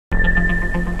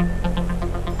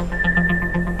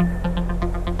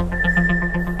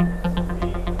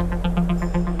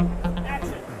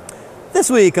This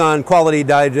week on Quality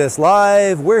Digest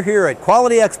Live, we're here at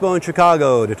Quality Expo in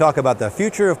Chicago to talk about the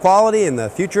future of quality and the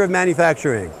future of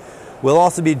manufacturing. We'll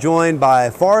also be joined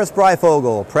by Forrest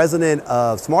Breyfogle, President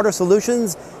of Smarter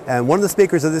Solutions and one of the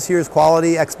speakers of this year's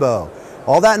Quality Expo.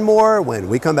 All that and more when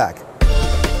we come back.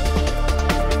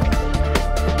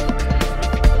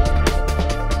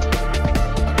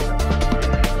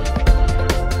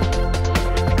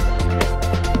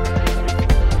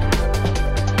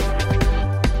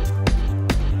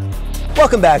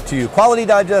 Welcome back to Quality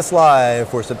Digest Live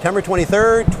for September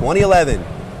 23rd, 2011.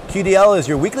 QDL is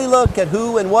your weekly look at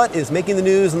who and what is making the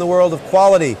news in the world of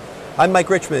quality. I'm Mike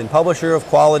Richmond, publisher of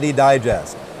Quality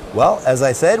Digest. Well, as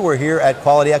I said, we're here at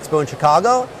Quality Expo in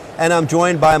Chicago, and I'm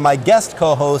joined by my guest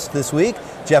co-host this week,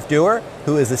 Jeff Dewar,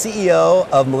 who is the CEO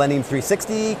of Millennium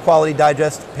 360, Quality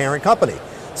Digest parent company.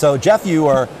 So Jeff, you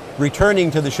are returning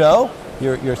to the show,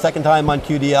 your second time on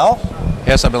QDL.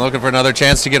 Yes, I've been looking for another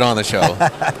chance to get on the show.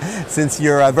 Since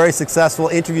your very successful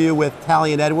interview with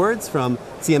Tally and Edwards from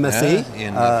CMSC.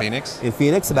 Yeah, in Phoenix. In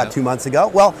Phoenix about 2 months ago.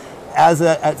 Well, at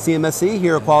CMSC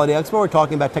here at Quality Expo, we're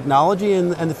talking about technology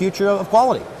and the future of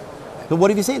quality. So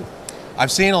what have you seen?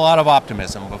 I've seen a lot of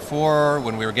optimism. Before,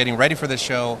 when we were getting ready for this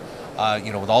show,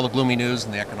 with all the gloomy news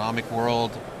in the economic world,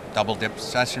 double dip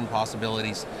recession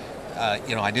possibilities,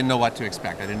 I didn't know what to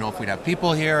expect. I didn't know if we'd have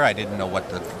people here. I didn't know what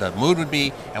the mood would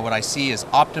be. And what I see is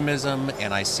optimism,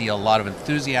 and I see a lot of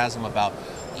enthusiasm about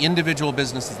individual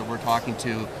businesses that we're talking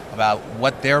to about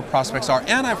what their prospects are.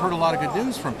 And I've heard a lot of good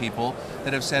news from people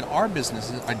that have said our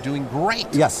businesses are doing great.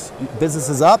 Yes, business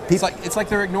is up. It's like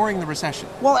they're ignoring the recession.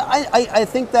 Well, I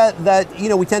think that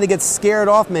we tend to get scared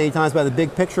off many times by the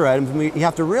big picture items. And you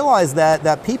have to realize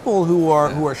that people who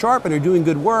are sharp and are doing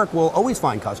good work will always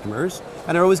find customers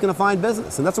and are always going to find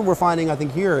business. And that's what we're finding, I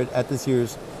think, here at this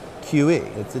year's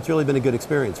QE. It's really been a good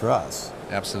experience for us.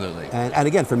 Absolutely. And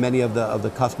again, for many of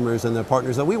the customers and the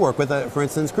partners that we work with, for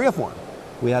instance, Creaform.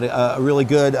 We had a really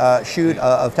good shoot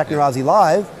of TechCorner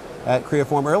Live at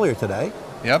Creaform earlier today.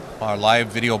 Yep, our live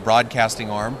video broadcasting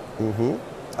arm.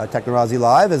 TechCorner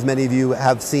Live, as many of you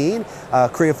have seen,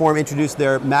 Creaform introduced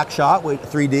their MacShot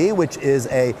 3D, which is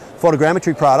a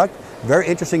photogrammetry product. Very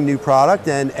interesting new product,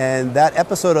 and that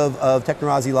episode of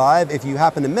TechCorner Live, if you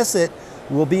happen to miss it,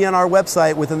 will be on our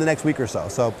website within the next week or so.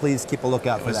 So please keep a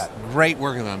lookout for that. It was great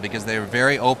working with them because they were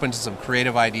very open to some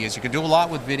creative ideas. You can do a lot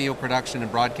with video production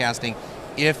and broadcasting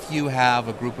if you have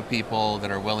a group of people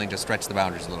that are willing to stretch the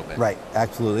boundaries a little bit. Right,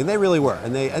 absolutely, and they really were.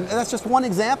 And that's just one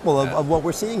example of what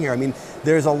we're seeing here. I mean,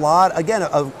 there's a lot, again,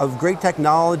 of great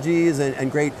technologies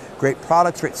and great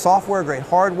products, great software, great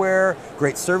hardware,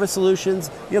 great service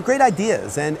solutions, great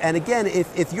ideas. And again,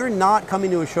 if you're not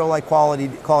coming to a show like Quality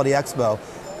Expo,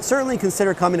 certainly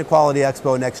consider coming to Quality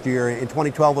Expo next year. In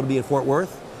 2012, it'll be in Fort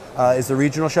Worth. Is the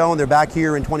regional show, and they're back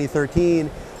here in 2013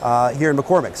 here in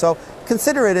McCormick. So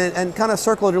consider it and kind of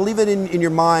circle it or leave it in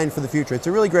your mind for the future. It's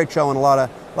a really great show and a lot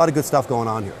of good stuff going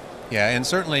on here. Yeah, and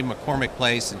certainly McCormick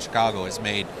Place in Chicago has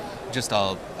made just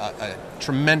a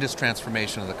tremendous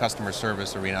transformation of the customer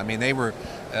service arena. I mean, they were,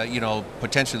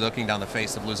 potentially looking down the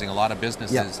face of losing a lot of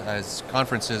businesses as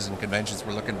conferences and conventions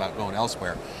were looking about going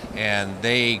elsewhere. And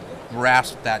they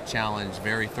grasped that challenge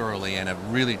very thoroughly and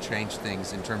have really changed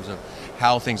things in terms of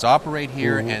how things operate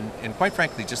here and quite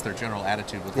frankly, just their general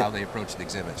attitude with how they approach the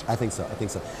exhibit. I think so.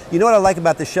 You know what I like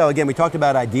about this show? Again, we talked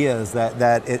about ideas,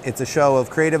 that it's a show of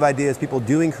creative ideas, people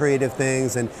doing creative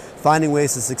things and finding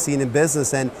ways to succeed in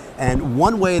business. And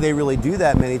one way they really do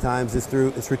that many times is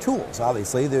through tools,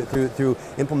 obviously, through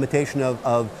implementation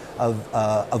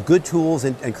of good tools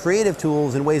and creative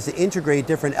tools and ways to integrate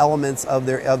different elements of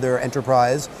their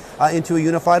enterprise into a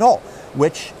unified whole,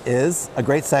 which is a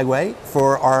great segue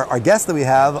for our guest that we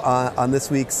have on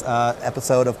this week's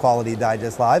episode of Quality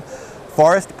Digest Live,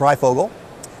 Forrest Breyfogle.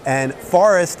 And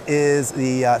Forrest is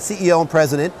the CEO and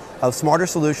president of Smarter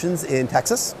Solutions in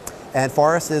Texas. And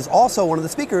Forrest is also one of the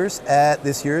speakers at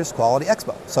this year's Quality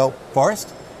Expo. So,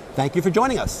 Forrest, thank you for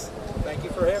joining us. Thank you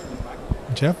for having me,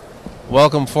 Mike. Jeff?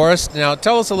 Welcome, Forrest. Now,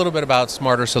 tell us a little bit about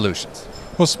Smarter Solutions.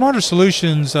 Well, Smarter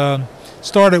Solutions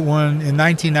started in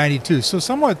 1992, so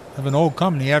somewhat of an old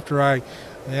company after I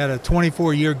had a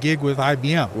 24-year gig with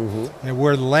IBM, and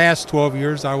where the last 12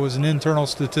 years I was an internal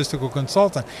statistical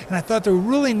consultant. And I thought there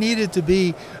really needed to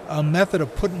be a method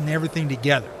of putting everything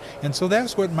together. And so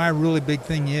that's what my really big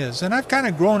thing is. And I've kind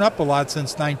of grown up a lot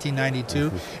since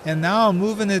 1992, and now I'm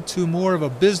moving it to more of a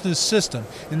business system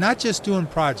and not just doing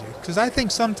projects. Because I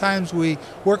think sometimes we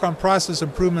work on process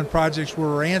improvement projects where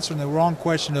we're answering the wrong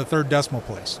question to the third decimal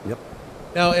place. Yep.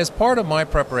 Now, as part of my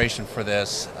preparation for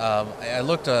this, I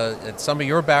looked at some of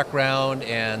your background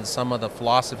and some of the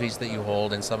philosophies that you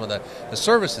hold and some of the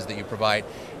services that you provide.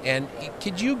 And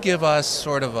could you give us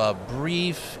sort of a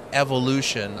brief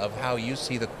evolution of how you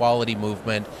see the quality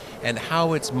movement and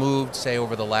how it's moved, say,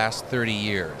 over the last 30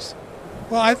 years?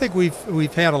 Well, I think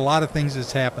we've had a lot of things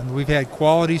that's happened. We've had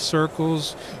quality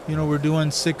circles. You know, we're doing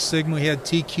Six Sigma. We had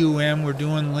TQM. We're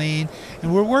doing Lean,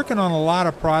 and we're working on a lot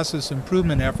of process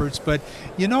improvement efforts. But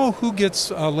you know who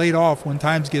gets laid off when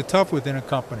times get tough within a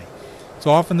company? It's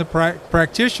often the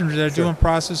practitioners that are doing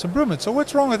process improvement. So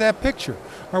what's wrong with that picture?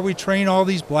 Are we train all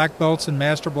these black belts and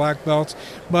master black belts,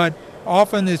 but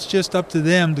often it's just up to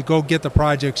them to go get the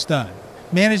projects done.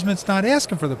 Management's not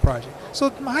asking for the project.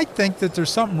 So I think that there's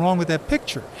something wrong with that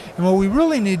picture. And what we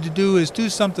really need to do is do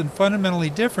something fundamentally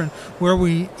different where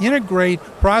we integrate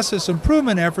process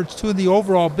improvement efforts to the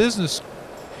overall business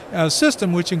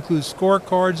system, which includes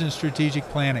scorecards and strategic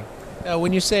planning.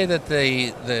 When you say that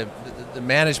the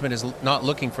management is not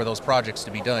looking for those projects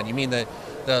to be done, you mean that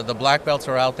the black belts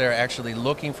are out there actually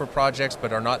looking for projects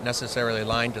but are not necessarily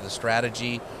aligned to the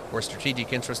strategy or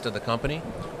strategic interest of the company?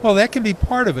 Well, that can be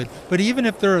part of it, but even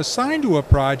if they're assigned to a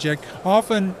project,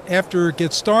 often after it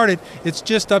gets started, it's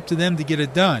just up to them to get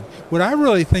it done. What I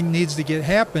really think needs to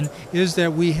happen is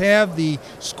that we have the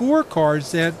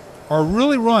scorecards that are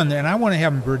really run, and I want to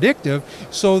have them predictive,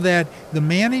 so that the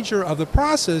manager of the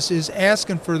process is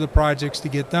asking for the projects to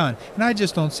get done. And I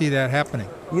just don't see that happening.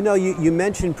 You know, you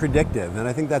mentioned predictive, and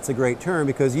I think that's a great term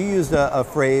because you used a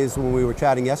phrase when we were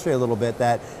chatting yesterday a little bit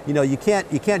that, you know, you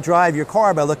can't drive your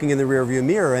car by looking in the rearview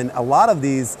mirror, and a lot of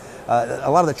these, a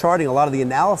lot of the charting, a lot of the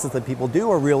analysis that people do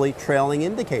are really trailing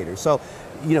indicators. So,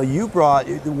 you know,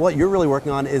 what you're really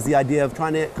working on is the idea of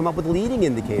trying to come up with leading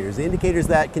indicators, the indicators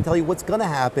that can tell you what's going to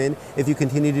happen if you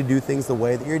continue to do things the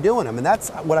way that you're doing them. And that's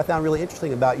what I found really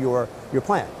interesting about your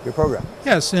plan, your program.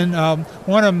 Yes, and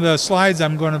one of the slides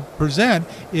I'm going to present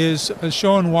is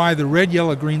showing why the red,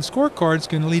 yellow, green scorecards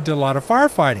can lead to a lot of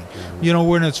firefighting. Mm-hmm. You know,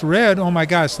 when it's red, oh my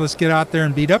gosh, let's get out there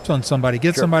and beat up on somebody,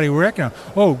 get somebody we're reckoning on.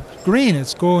 Oh, green,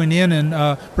 it's going in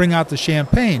and bring out the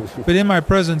champagne. But in my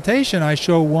presentation, I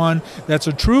show one that's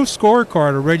a true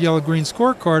scorecard, a red, yellow, green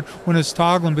scorecard, when it's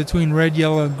toggling between red,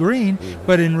 yellow, and green,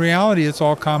 but in reality, it's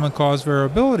all common cause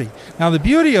variability. Now, the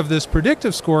beauty of this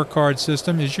predictive scorecard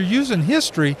system is you're using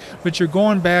history, but you're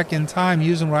going back in time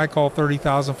using what I call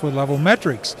 30,000-foot level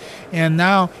metrics. And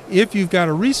now, if you've got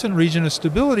a recent region of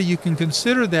stability, you can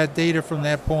consider that data from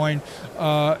that point,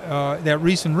 that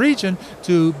recent region,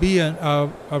 to be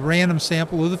a random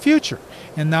sample of the future.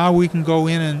 And now we can go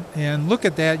in and look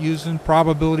at that using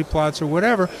probability plots or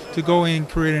whatever to go in and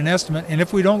create an estimate. And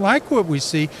if we don't like what we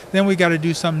see, then we got to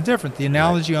do something different. The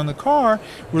analogy on the car,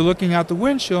 we're looking out the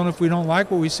windshield, and if we don't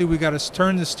like what we see, we got to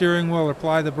turn the steering wheel,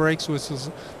 apply the brakes, which is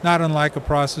not unlike a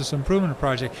process improvement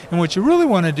project. And what you really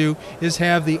want to do is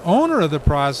have the owner of the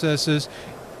processes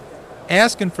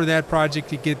asking for that project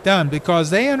to get done because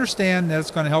they understand that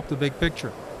it's going to help the big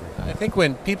picture. I think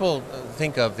when people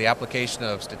think of the application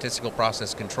of statistical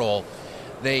process control,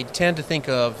 they tend to think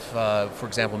of, for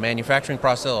example, manufacturing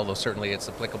process, although certainly it's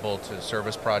applicable to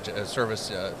service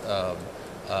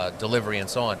delivery and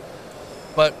so on.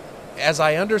 But as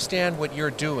I understand what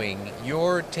you're doing,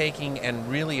 you're taking and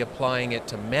really applying it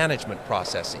to management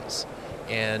processes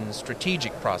and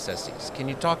strategic processes. Can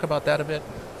you talk about that a bit?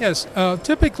 Yes.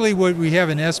 Typically what we have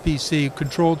in SPC,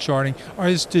 control charting,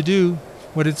 is to do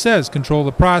what it says, control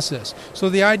the process. So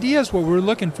the idea is what we're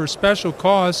looking for special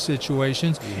cause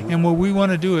situations, and what we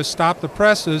want to do is stop the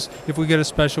presses if we get a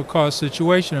special cause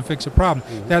situation and fix a problem.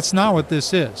 That's not what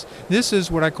this is. This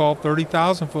is what I call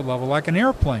 30,000-foot level, like an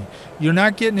airplane. You're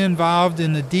not getting involved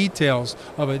in the details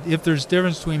of it. If there's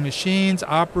difference between machines,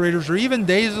 operators, or even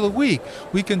days of the week,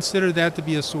 we consider that to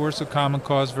be a source of common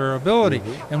cause variability,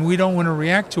 and we don't want to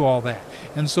react to all that.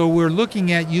 And so we're looking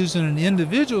at using an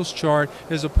individual's chart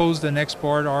as opposed to an X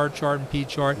bar, R chart, and P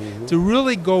chart to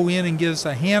really go in and give us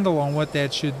a handle on what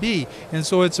that should be. And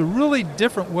so it's a really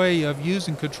different way of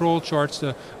using control charts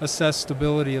to assess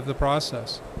stability of the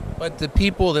process. But the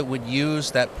people that would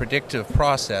use that predictive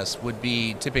process would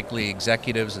be typically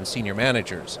executives and senior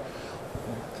managers.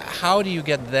 How do you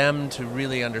get them to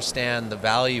really understand the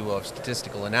value of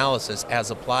statistical analysis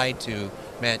as applied to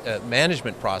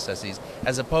management processes,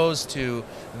 as opposed to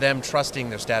them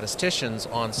trusting their statisticians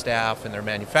on staff and their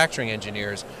manufacturing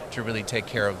engineers to really take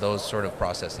care of those sort of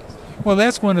processes? Well,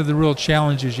 that's one of the real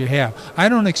challenges you have. I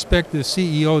don't expect the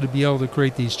CEO to be able to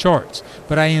create these charts,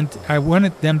 but I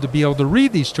wanted them to be able to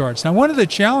read these charts. Now, one of the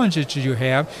challenges you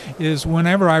have is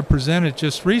whenever I presented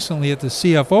just recently at the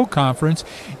CFO conference,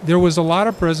 there was a lot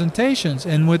of presentations presentations.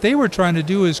 And what they were trying to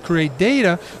do is create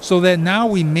data so that now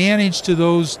we manage to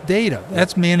those data.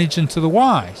 That's managed into the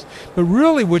Y's. But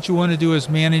really what you want to do is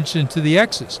manage into the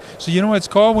X's. So you know what it's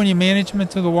called when you manage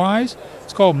into the Y's?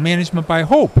 It's called management by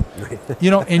hope.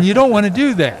 And you don't want to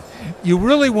do that. You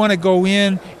really want to go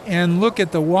in and look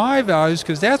at the Y values,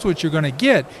 because that's what you're going to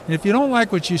get. And if you don't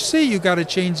like what you see, you got to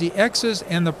change the X's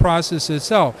and the process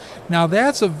itself. Now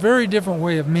that's a very different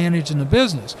way of managing the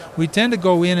business. We tend to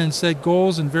go in and set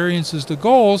goals and variances to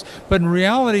goals, but in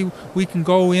reality we can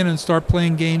go in and start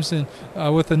playing games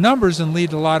with the numbers and lead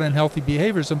to a lot of unhealthy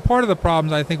behaviors. And part of the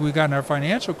problems I think we got in our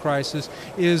financial crisis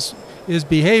is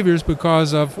behaviors,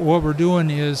 because of what we're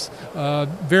doing is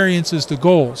variances to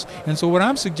goals. And so what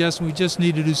I'm suggesting, we just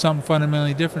need to do something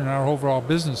fundamentally different in our overall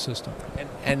business system.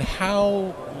 And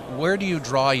where do you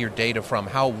draw your data from?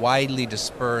 How widely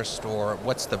dispersed, or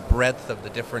what's the breadth of the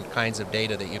different kinds of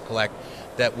data that you collect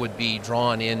that would be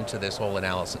drawn into this whole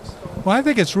analysis? Well, I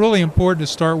think it's really important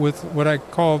to start with what I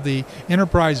call the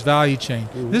enterprise value chain.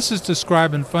 This is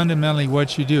describing fundamentally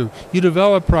what you do. You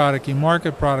develop product, you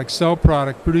market product, sell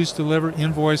product, produce, deliver,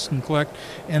 invoice, and collect,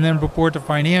 and then report to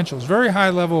financials. Very high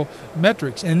level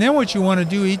metrics. And then what you want to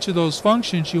do, each of those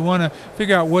functions, you want to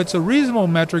figure out what's a reasonable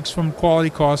metrics from quality,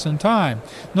 cost, and time.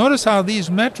 Notice how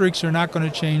these metrics are not going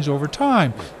to change over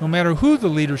time, no matter who the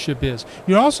leadership is.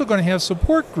 You're also going to have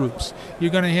support groups. You're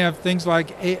going to have things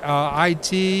like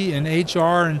IT and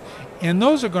HR, and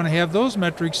those are going to have those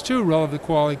metrics too, relative to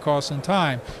quality, cost, and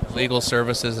time. Legal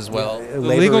services as well.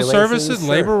 Legal services, sure.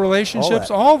 labor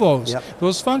relationships, all those, Yep.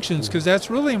 those functions, because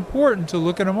that's really important to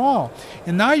look at them all.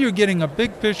 And now you're getting a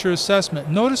big picture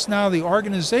assessment. Notice now the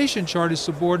organization chart is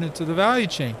subordinate to the value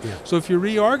chain. Yeah. So if you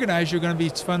reorganize, you're going to be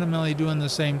fundamentally doing the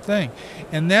same thing.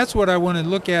 And that's what I want to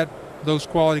look at, those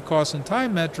quality, cost, and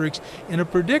time metrics in a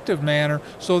predictive manner,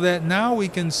 so that now we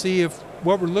can see if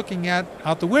what we're looking at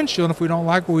out the windshield, if we don't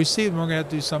like what we see, then we're going to have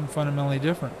to do something fundamentally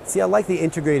different. See, I like the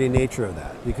integrated nature of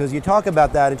that, because you talk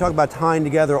about that and talk about tying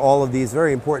together all of these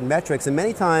very important metrics, and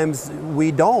many times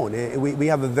we don't. We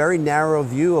have a very narrow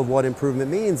view of what improvement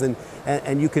means,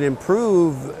 and you can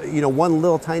improve, one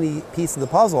little tiny piece of the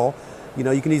puzzle.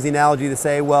 You can use the analogy to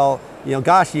say, well,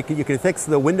 gosh, you can fix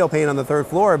the window pane on the 3rd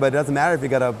floor, but it doesn't matter if you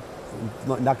got to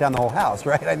knock down the whole house,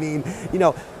 right? I mean,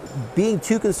 being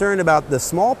too concerned about the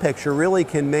small picture really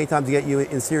can many times get you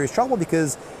in serious trouble,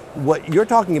 because what you're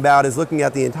talking about is looking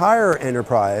at the entire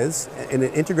enterprise in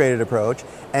an integrated approach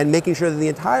and making sure that the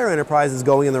entire enterprise is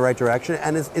going in the right direction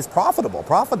and is profitable.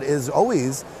 Profit is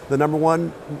always the number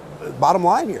one bottom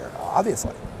line here,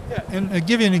 obviously. Yeah, and I'll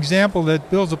give you an example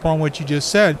that builds upon what you just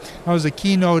said. I was a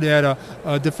keynote at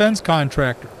a defense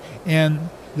contractor, and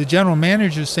the general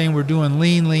manager is saying we're doing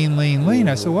lean.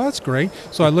 I said, well, that's great.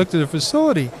 So I looked at the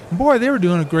facility, and boy, they were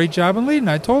doing a great job in lean.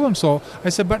 I told them so. I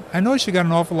said, but I noticed you got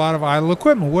an awful lot of idle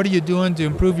equipment. What are you doing to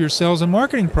improve your sales and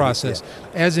marketing process?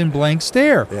 As in blank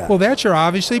stare. Yeah. Well, that's your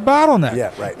obviously bottleneck.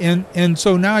 Yeah, right. And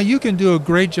so now you can do a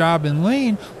great job in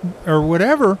lean or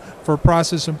whatever for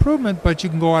process improvement, but you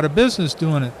can go out of business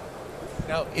doing it.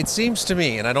 Now, it seems to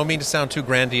me, and I don't mean to sound too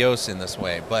grandiose in this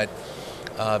way, but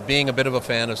being a bit of a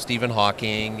fan of Stephen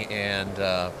Hawking,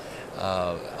 and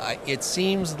it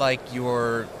seems like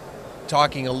you're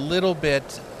talking a little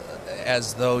bit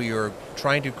as though you're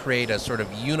trying to create a sort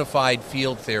of unified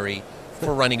field theory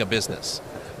for running a business.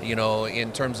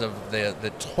 In terms of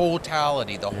the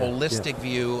totality, the holistic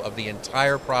view of the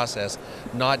entire process,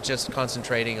 not just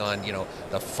concentrating on,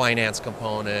 the finance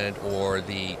component or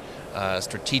the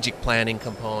strategic planning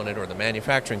component or the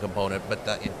manufacturing component, but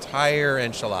the entire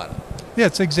enchilada. Yeah,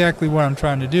 it's exactly what I'm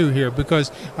trying to do here,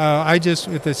 because I just,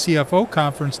 at the CFO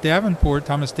conference,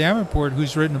 Thomas Davenport,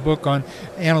 who's written a book on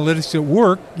analytics at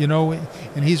work,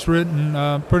 and he's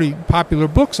written pretty popular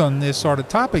books on this sort of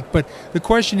topic. But the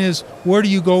question is, where do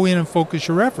you go in and focus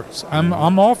your efforts?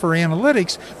 I'm all for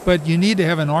analytics, but you need to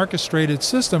have an orchestrated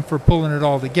system for pulling it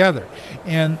all together.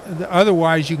 And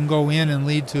otherwise, you can go in and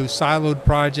lead to siloed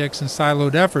projects and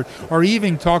siloed effort. Or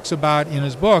even talks about, in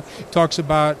his book,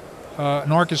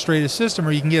 an orchestrated system,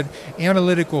 or you can get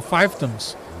analytical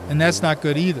fiefdoms, and that's not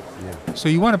good either. Yeah. So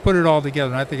you want to put it all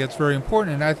together, and I think that's very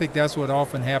important, and I think that's what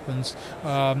often happens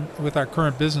with our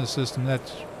current business system.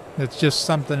 That's just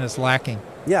something that's lacking.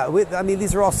 Yeah, I mean,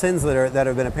 these are all sins that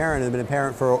have been apparent and have been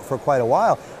apparent for quite a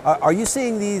while. Are you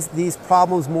seeing these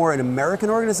problems more in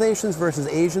American organizations versus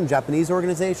Asian, Japanese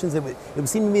organizations? It would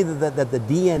seem to me that the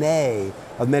DNA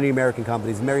of many American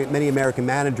companies, many American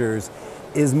managers,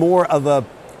 is more of a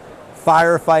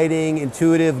firefighting,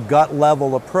 intuitive, gut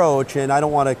level approach, and I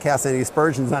don't want to cast any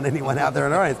aspersions on anyone out there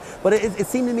in our audience, but it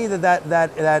seemed to me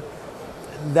that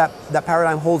that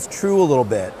paradigm holds true a little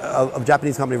bit of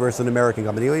Japanese company versus an American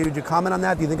company. Would you comment on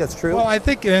that? Do you think that's true? Well, I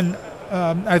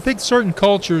think certain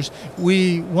cultures,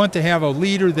 we want to have a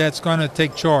leader that's going to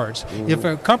take charge. If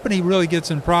a company really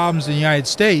gets in problems in the United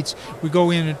States, we go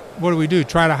in and what do?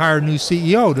 Try to hire a new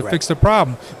CEO to fix the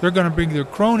problem. They're going to bring their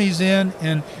cronies in,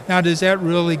 and now does that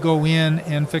really go in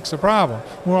and fix the problem?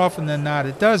 More often than not,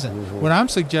 it doesn't. What I'm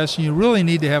suggesting, you really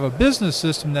need to have a business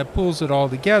system that pulls it all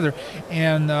together,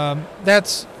 and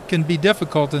that's can be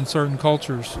difficult in certain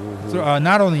cultures,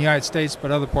 not only the United States,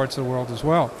 but other parts of the world as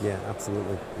well. Yeah,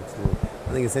 absolutely.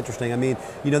 I think it's interesting. I mean,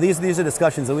 these are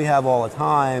discussions that we have all the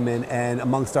time, and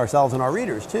amongst ourselves and our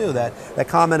readers too, that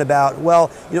comment about,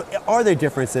 well, are there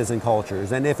differences in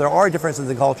cultures? And if there are differences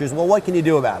in cultures, well, what can you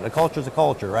do about it? A culture's a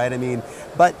culture, right? I mean,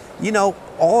 but,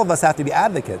 all of us have to be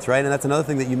advocates, right? And that's another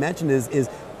thing that you mentioned is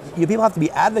people have to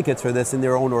be advocates for this in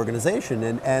their own organization,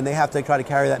 and they have to try to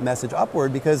carry that message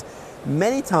upward, because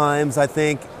many times I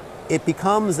think it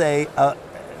becomes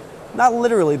not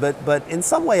literally, but in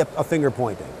some way a finger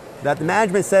pointing. That the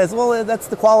management says, well, that's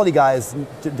the quality guy's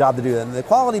job to do that. And the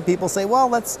quality people say, well,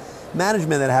 that's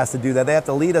management that has to do that. They have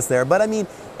to lead us there. But I mean,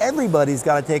 everybody's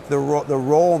got to take the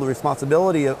role and the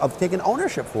responsibility of taking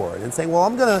ownership for it and saying, well,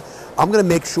 I'm gonna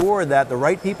make sure that the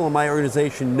right people in my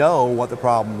organization know what the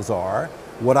problems are,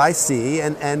 what I see,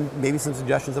 and maybe some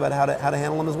suggestions about how to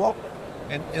handle them as well.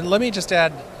 And let me just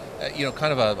add,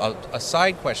 kind of a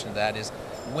side question to that is,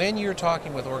 when you're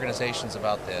talking with organizations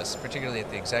about this, particularly at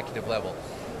the executive level,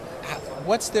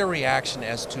 what's their reaction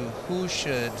as to who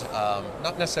should,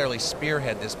 not necessarily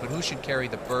spearhead this, but who should carry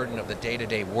the burden of the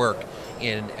day-to-day work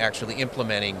in actually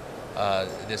implementing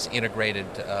this integrated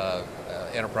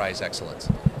enterprise excellence?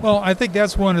 Well, I think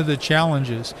that's one of the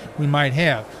challenges we might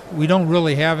have. We don't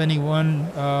really have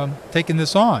anyone taking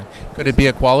this on. Could it be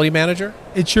a quality manager?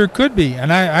 It sure could be, and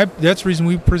that's the reason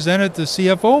we presented the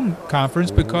CFO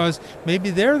conference, because maybe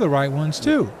they're the right ones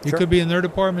too. It could be in their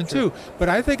department too. But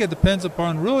I think it depends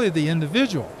upon really the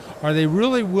individual. Are they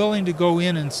really willing to go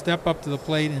in and step up to the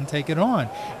plate and take it on?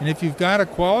 And if you've got a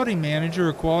quality manager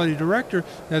or quality director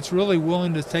that's really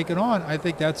willing to take it on, I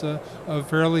think that's a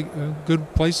fairly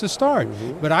good place to start.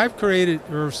 But I've created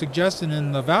or suggested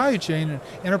in the value chain an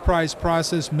enterprise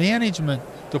process management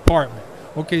department.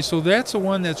 Okay, so that's the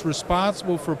one that's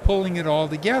responsible for pulling it all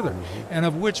together, and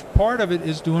of which part of it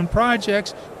is doing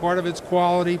projects, part of it's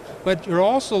quality, but you're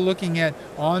also looking at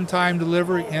on-time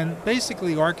delivery and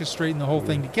basically orchestrating the whole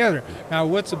thing together. Now,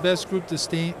 what's the best group to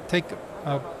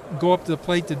go up to the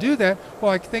plate to do that? Well,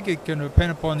 I think it can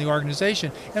depend upon the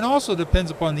organization, and also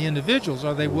depends upon the individuals.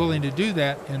 Are they willing to do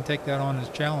that and take that on as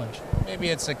a challenge? Maybe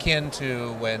it's akin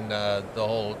to when the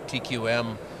whole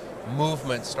TQM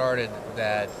movement started,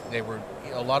 that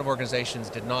a lot of organizations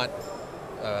did not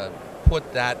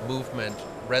put that movement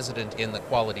resident in the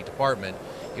quality department.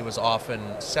 It was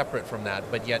often separate from that,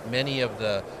 but yet many of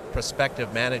the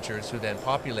prospective managers who then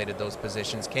populated those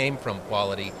positions came from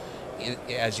quality.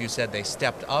 As you said, they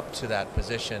stepped up to that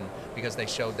position because they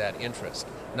showed that interest.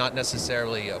 Not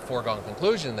necessarily a foregone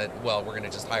conclusion that, well, we're going to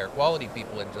just hire quality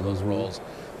people into those roles,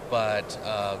 but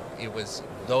it was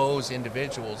those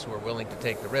individuals who were willing to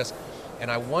take the risk. And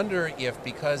I wonder if,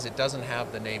 because it doesn't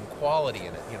have the name quality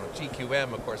in it,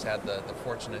 TQM, of course, had the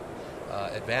fortunate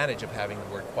advantage of having the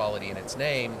word quality in its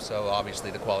name, so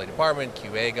obviously the quality department,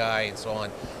 QA guy, and so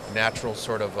on, natural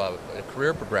sort of a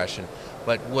career progression.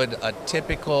 But would a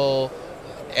typical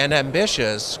and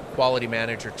ambitious quality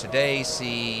manager today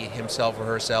see himself or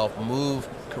herself move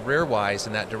career-wise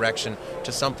in that direction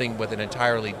to something with an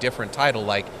entirely different title,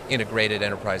 like Integrated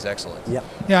Enterprise Excellence?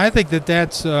 Yeah, I think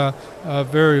that's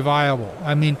very viable.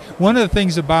 I mean, one of the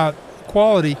things about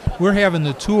quality, we're having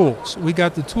the tools. We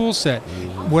got the tool set.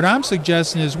 What I'm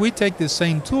suggesting is we take the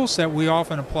same tool set we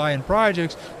often apply in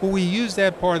projects, but we use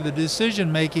that part of the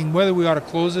decision making, whether we ought to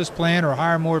close this plant or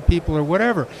hire more people or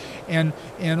whatever. And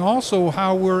also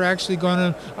how we're actually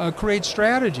going to create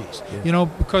strategies.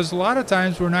 Because a lot of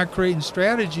times we're not creating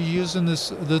strategy using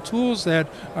the tools that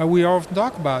we often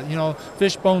talk about.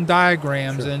 Fishbone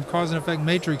diagrams and cause and effect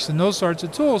matrix, and those sorts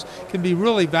of tools can be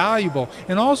really valuable.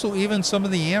 And also even some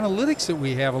of the analytics that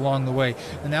we have along the way,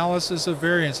 analysis of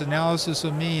variance, analysis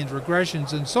of means,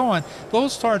 regressions, and so on.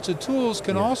 Those sorts of tools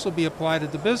can also be applied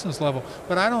at the business level.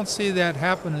 But I don't see that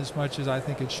happen as much as I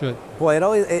think it should. Boy,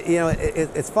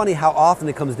 it's funny how often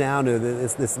it comes down to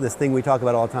this thing we talk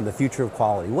about all the time, the future of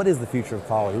quality. What is the future of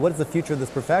quality? What is the future of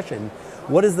this profession?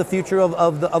 What is the future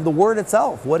of the word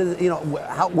itself? What is,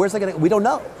 where's it going to, we don't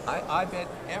know. I bet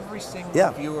every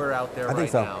single viewer out there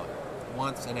right now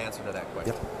wants an answer to that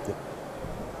question.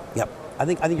 Yep. I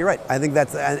think you're right. I think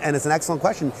that's, and it's an excellent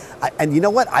question. And you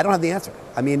know what? I don't have the answer.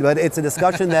 I mean, but it's a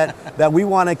discussion that we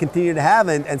want to continue to have,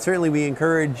 and certainly we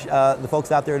encourage the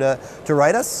folks out there to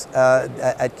write us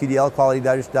at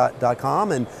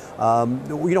qdlqualitydigest.com, and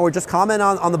or just comment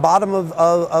on the bottom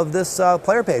of this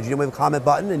player page. We have a comment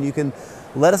button, and you can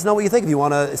let us know what you think. If you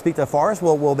want to speak to Forrest,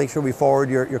 we'll make sure we forward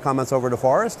your comments over to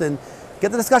Forrest and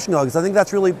get the discussion going, because I think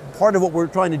that's really part of what we're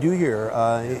trying to do here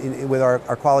with our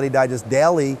Quality Digest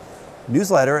daily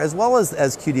newsletter, as well as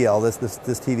QDL,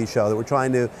 this TV show, that we're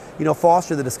trying to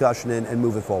foster the discussion and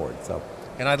move it forward. So.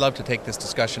 And I'd love to take this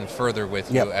discussion further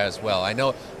with you as well. I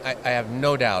know, I have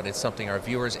no doubt it's something our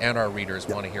viewers and our readers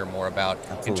want to hear more about.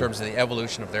 Absolutely. In terms of the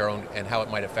evolution of their own and how it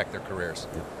might affect their careers.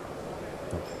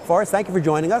 Forrest, thank you for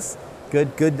joining us.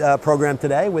 Good program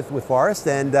today with Forrest,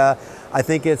 and I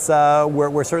think it's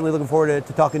we're certainly looking forward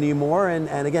to talking to you more,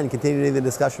 and again continuing the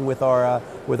discussion with our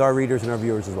readers and our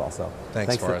viewers as well. So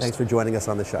thanks Forrest. Thanks for joining us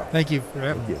on the show. Thank you for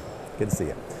having me. Good to see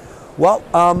you. Well,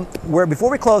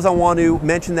 before we close, I want to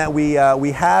mention that we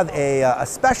have a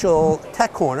special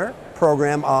Tech Corner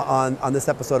program on this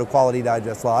episode of Quality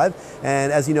Digest Live.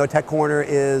 And as you know, TechCorner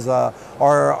is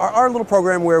our little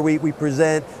program where we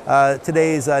present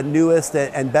today's newest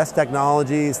and best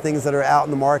technologies, things that are out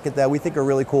in the market that we think are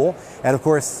really cool. And of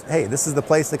course, hey, this is the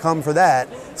place to come for that.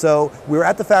 So we were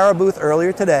at the FARO booth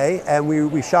earlier today, and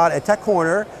we shot a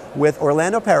TechCorner with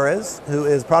Orlando Perez, who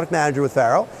is product manager with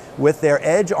FARO, with their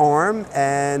Edge arm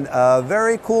and a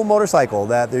very cool motorcycle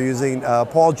that they're using.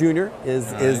 Paul Jr. is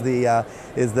the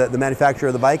manufacturer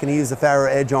of the bike, and he used the FARO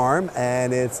Edge arm,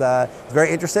 and it's very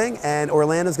interesting. And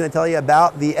Orlando's going to tell you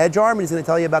about the Edge arm, and he's going to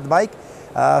tell you about the bike.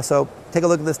 So take a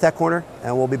look at this Tech Corner,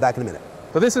 and we'll be back in a minute.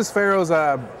 So this is FARO's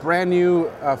brand new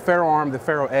FAROArm, the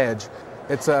FARO Edge.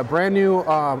 It's a brand new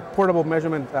portable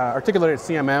measurement articulated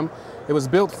CMM. It was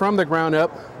built from the ground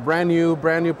up, brand new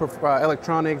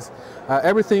electronics,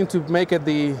 everything to make it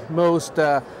the most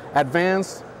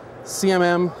advanced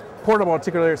CMM, portable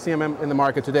articulated CMM in the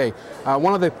market today.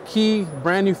 One of the key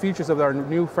brand new features of our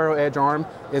new FARO Edge arm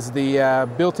is the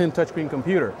built-in touchscreen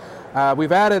computer.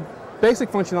 We've added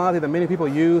basic functionality that many people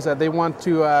use, that they want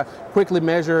to quickly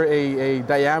measure a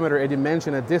diameter, a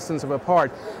dimension, a distance of a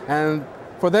part, and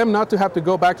for them not to have to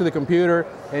go back to the computer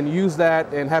and use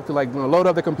that and have to load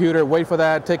up the computer, wait for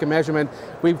that, take a measurement.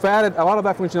 We've added a lot of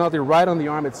that functionality right on the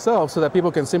arm itself so that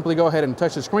people can simply go ahead and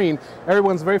touch the screen.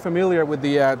 Everyone's very familiar with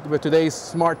with today's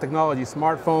smart technology,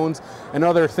 smartphones and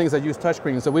other things that use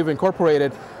touchscreens. So we've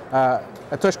incorporated a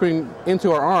touchscreen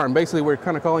into our arm. Basically, we're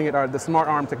kind of calling it the smart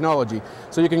arm technology.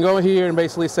 So you can go here and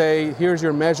basically say, here's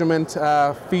your measurement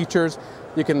features.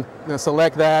 You can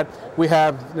select that. We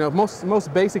have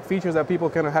most basic features that people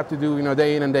kind of have to do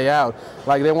day in and day out.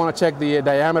 Like they want to check the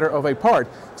diameter of a part.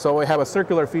 So we have a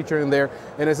circular feature in there,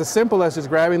 and it's as simple as just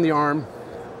grabbing the arm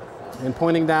and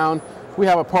pointing down. We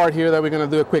have a part here that we're going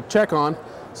to do a quick check on.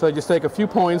 So just take a few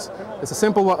points. It's a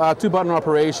simple two-button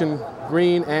operation,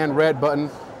 green and red button.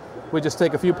 We just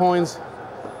take a few points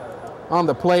on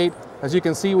the plate. As you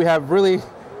can see, we have really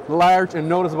large and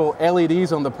noticeable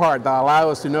LEDs on the part that allow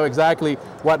us to know exactly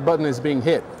what button is being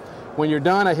hit. When you're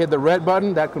done, I hit the red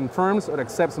button. That confirms or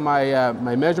accepts my,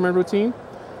 my measurement routine.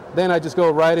 Then I just go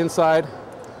right inside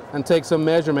and take some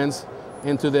measurements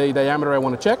into the diameter I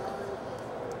want to check.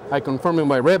 I confirm with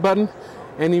my red button,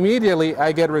 and immediately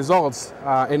I get results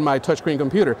in my touchscreen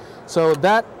computer. So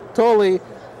that totally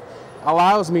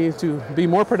allows me to be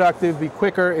more productive, be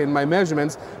quicker in my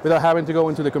measurements without having to go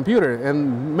into the computer.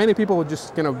 And many people would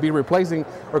just be replacing,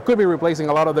 or could be replacing,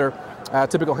 a lot of their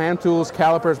typical hand tools,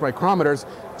 calipers, micrometers,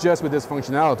 just with this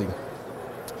functionality.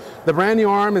 The brand new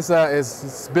arm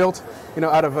is built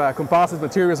out of composite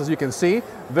materials, as you can see.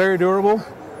 Very durable,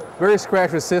 very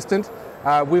scratch resistant.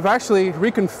 We've actually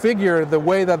reconfigured the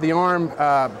way that the arm,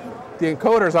 the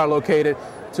encoders are located,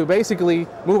 to basically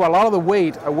move a lot of the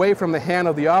weight away from the hand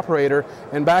of the operator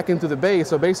and back into the base.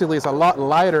 So basically it's a lot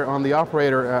lighter on the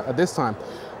operator at this time.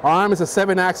 Our arm is a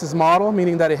 7-axis model,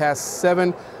 meaning that it has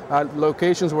 7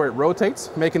 locations where it rotates,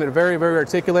 making it very, very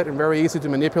articulate and very easy to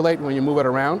manipulate when you move it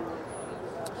around.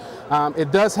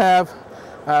 It does have,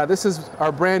 this is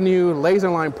our brand new laser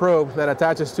line probe that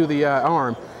attaches to the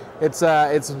arm. It's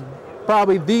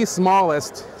probably the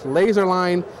smallest laser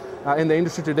line in the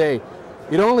industry today.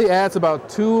 It only adds about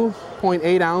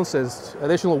 2.8 ounces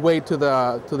additional weight to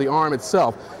the arm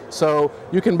itself. So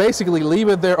you can basically leave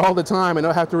it there all the time and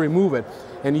not have to remove it,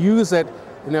 and use it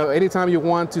anytime you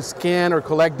want to scan or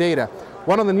collect data.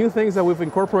 One of the new things that we've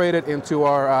incorporated into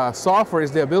our software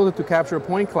is the ability to capture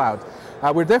point clouds.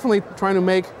 We're definitely trying to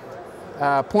make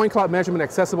point cloud measurement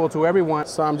accessible to everyone.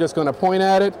 So I'm just going to point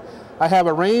at it. I have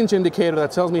a range indicator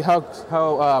that tells me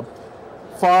how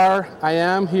I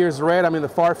am. Here's red. I'm in the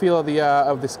far field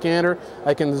of the scanner.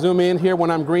 I can zoom in here when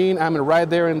I'm green. I'm right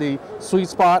there in the sweet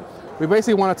spot. We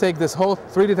basically want to take this whole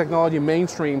 3D technology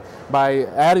mainstream by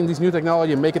adding these new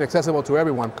technology and make it accessible to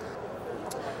everyone.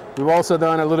 We've also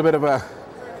done a little bit of a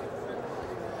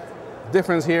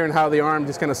difference here in how the arm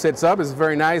just kind of sits up. It's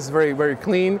very nice, very, very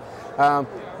clean.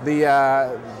 The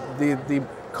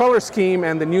color scheme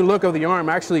and the new look of the arm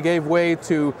actually gave way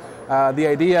to the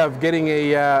idea of getting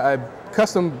a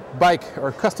custom bike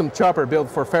or custom chopper built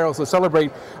for FARO to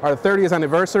celebrate our 30th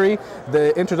anniversary,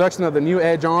 the introduction of the new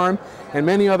Edge arm, and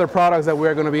many other products that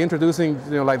we're going to be introducing,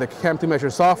 like the Cam2Measure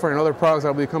software and other products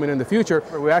that will be coming in the future.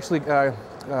 We actually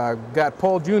got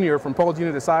Paul Jr. from Paul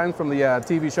Jr. Design from the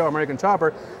TV show American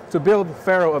Chopper to build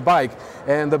FARO a bike.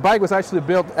 And the bike was actually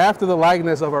built after the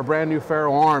likeness of our brand new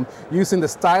FAROArm, using the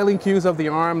styling cues of the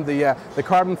arm, the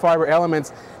carbon fiber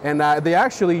elements, and they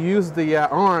actually used the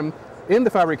arm in the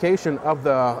fabrication of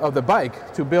the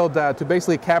bike to build, to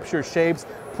basically capture shapes,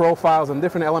 profiles, and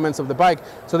different elements of the bike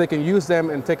so they can use them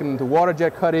and take them into water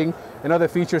jet cutting and other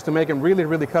features to make them really,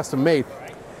 really custom made.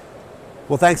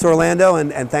 Well, thanks Orlando,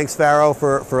 and thanks FARO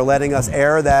for letting us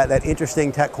air that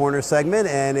interesting Tech Corner segment.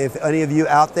 And if any of you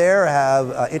out there have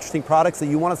interesting products that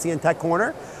you want to see in Tech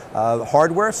Corner,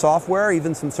 hardware, software,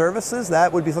 even some services,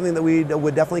 that would be something that we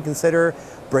would definitely consider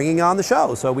bringing on the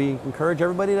show. So we encourage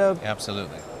everybody to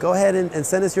absolutely go ahead and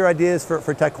send us your ideas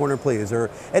for Tech Corner, please, or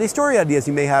any story ideas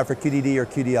you may have for QDD or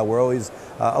QDL. We're always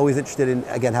interested in,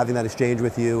 again, having that exchange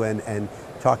with you and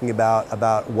talking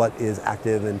about what is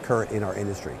active and current in our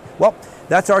industry. Well,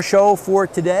 that's our show for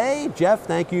today. Jeff,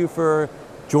 thank you for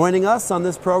joining us on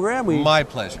this program. My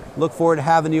pleasure. Look forward to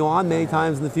having you on many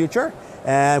times in the future.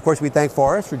 And of course, we thank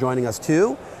Forrest for joining us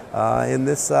too in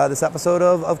this episode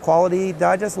of Quality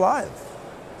Digest Live.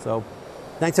 So,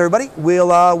 thanks everybody.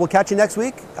 We'll catch you next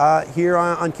week here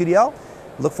on QDL.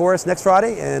 Look for us next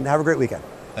Friday, and have a great weekend.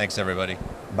 Thanks everybody.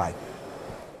 Bye.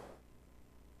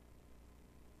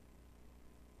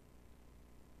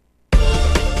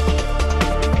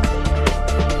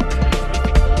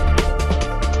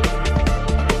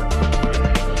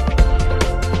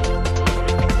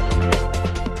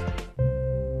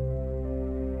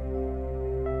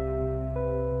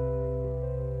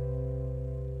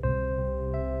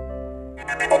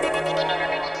 Thank you.